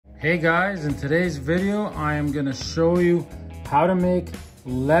Hey guys, in today's video, I am gonna show you how to make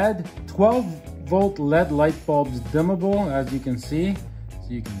 12 volt LED light bulbs dimmable, as you can see. So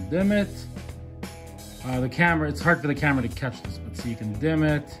you can dim it. The camera, it's hard for the camera to catch this, but so you can dim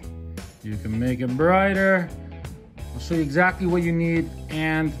it. You can make it brighter. I'll show you exactly what you need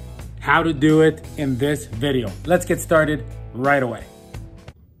and how to do it in this video. Let's get started right away.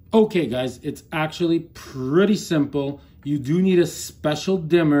 Okay guys, it's actually pretty simple. You do need a special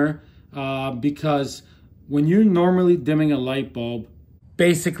dimmer because when you're normally dimming a light bulb,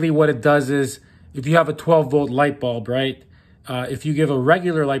 basically what it does is, if you have a 12 volt light bulb, right? If you give a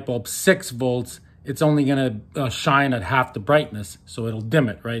regular light bulb 6 volts, it's only gonna shine at half the brightness. So it'll dim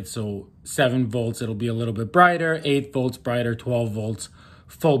it, right? So 7 volts, it'll be a little bit brighter, 8 volts brighter, 12 volts,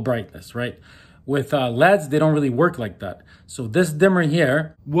 full brightness, right? With LEDs, they don't really work like that. So this dimmer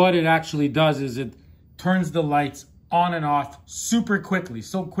here, what it actually does is it turns the lights on and off super quickly.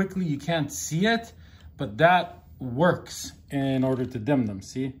 So quickly you can't see it, but that works in order to dim them,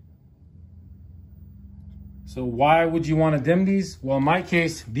 see? So why would you want to dim these? Well, in my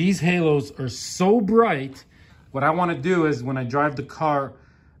case, these halos are so bright. What I want to do is when I drive the car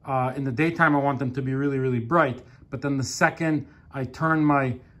in the daytime, I want them to be really, really bright. But then the second I turn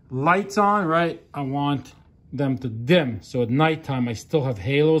my lights on, right, I want them to dim. So at nighttime, I still have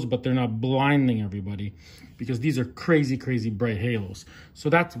halos, but they're not blinding everybody because these are crazy, crazy bright halos. So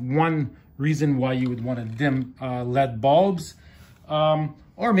that's one reason why you would want to dim LED bulbs,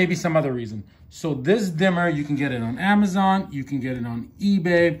 or maybe some other reason. So this dimmer, you can get it on Amazon, you can get it on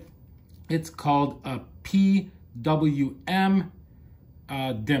eBay. It's called a PWM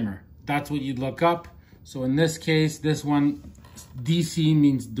dimmer. That's what you'd look up. So in this case, this one, DC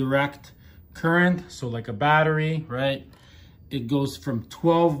means direct current, so like a battery, right? It goes from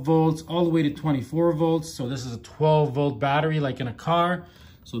 12 volts all the way to 24 volts. So this is a 12 volt battery like in a car.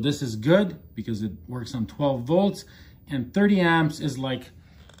 So this is good because it works on 12 volts. And 30 amps is like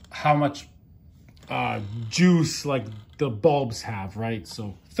how much juice like the bulbs have, right?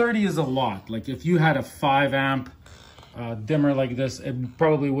 So 30 is a lot. Like if you had a 5 amp dimmer like this, it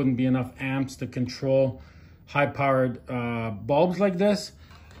probably wouldn't be enough amps to control high-powered bulbs like this,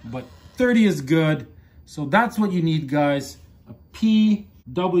 but 30 is good. So that's what you need, guys. A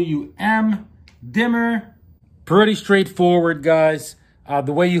PWM dimmer. Pretty straightforward, guys.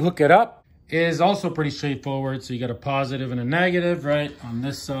 The way you hook it up is also pretty straightforward. So you got a positive and a negative, right? On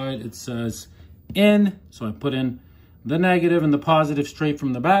this side, it says in. So I put in the negative and the positive straight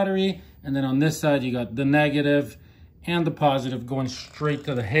from the battery. And then on this side, you got the negative and the positive going straight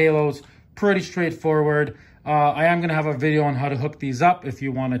to the halos. Pretty straightforward. I am going to have a video on how to hook these up if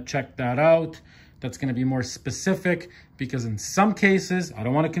you want to check that out. That's going to be more specific because in some cases, I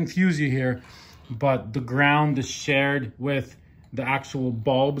don't want to confuse you here, but the ground is shared with the actual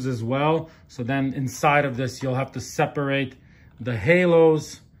bulbs as well. So then inside of this, you'll have to separate the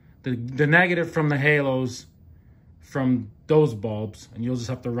halos, the negative from the halos from those bulbs, and you'll just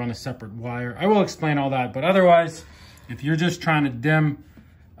have to run a separate wire. I will explain all that, but otherwise, if you're just trying to dim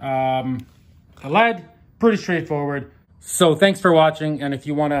a LED, pretty straightforward. So thanks for watching, and if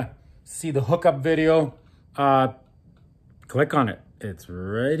you want to see the hookup video, click on it. It's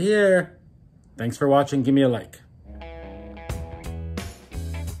right here. Thanks for watching. Give me a like.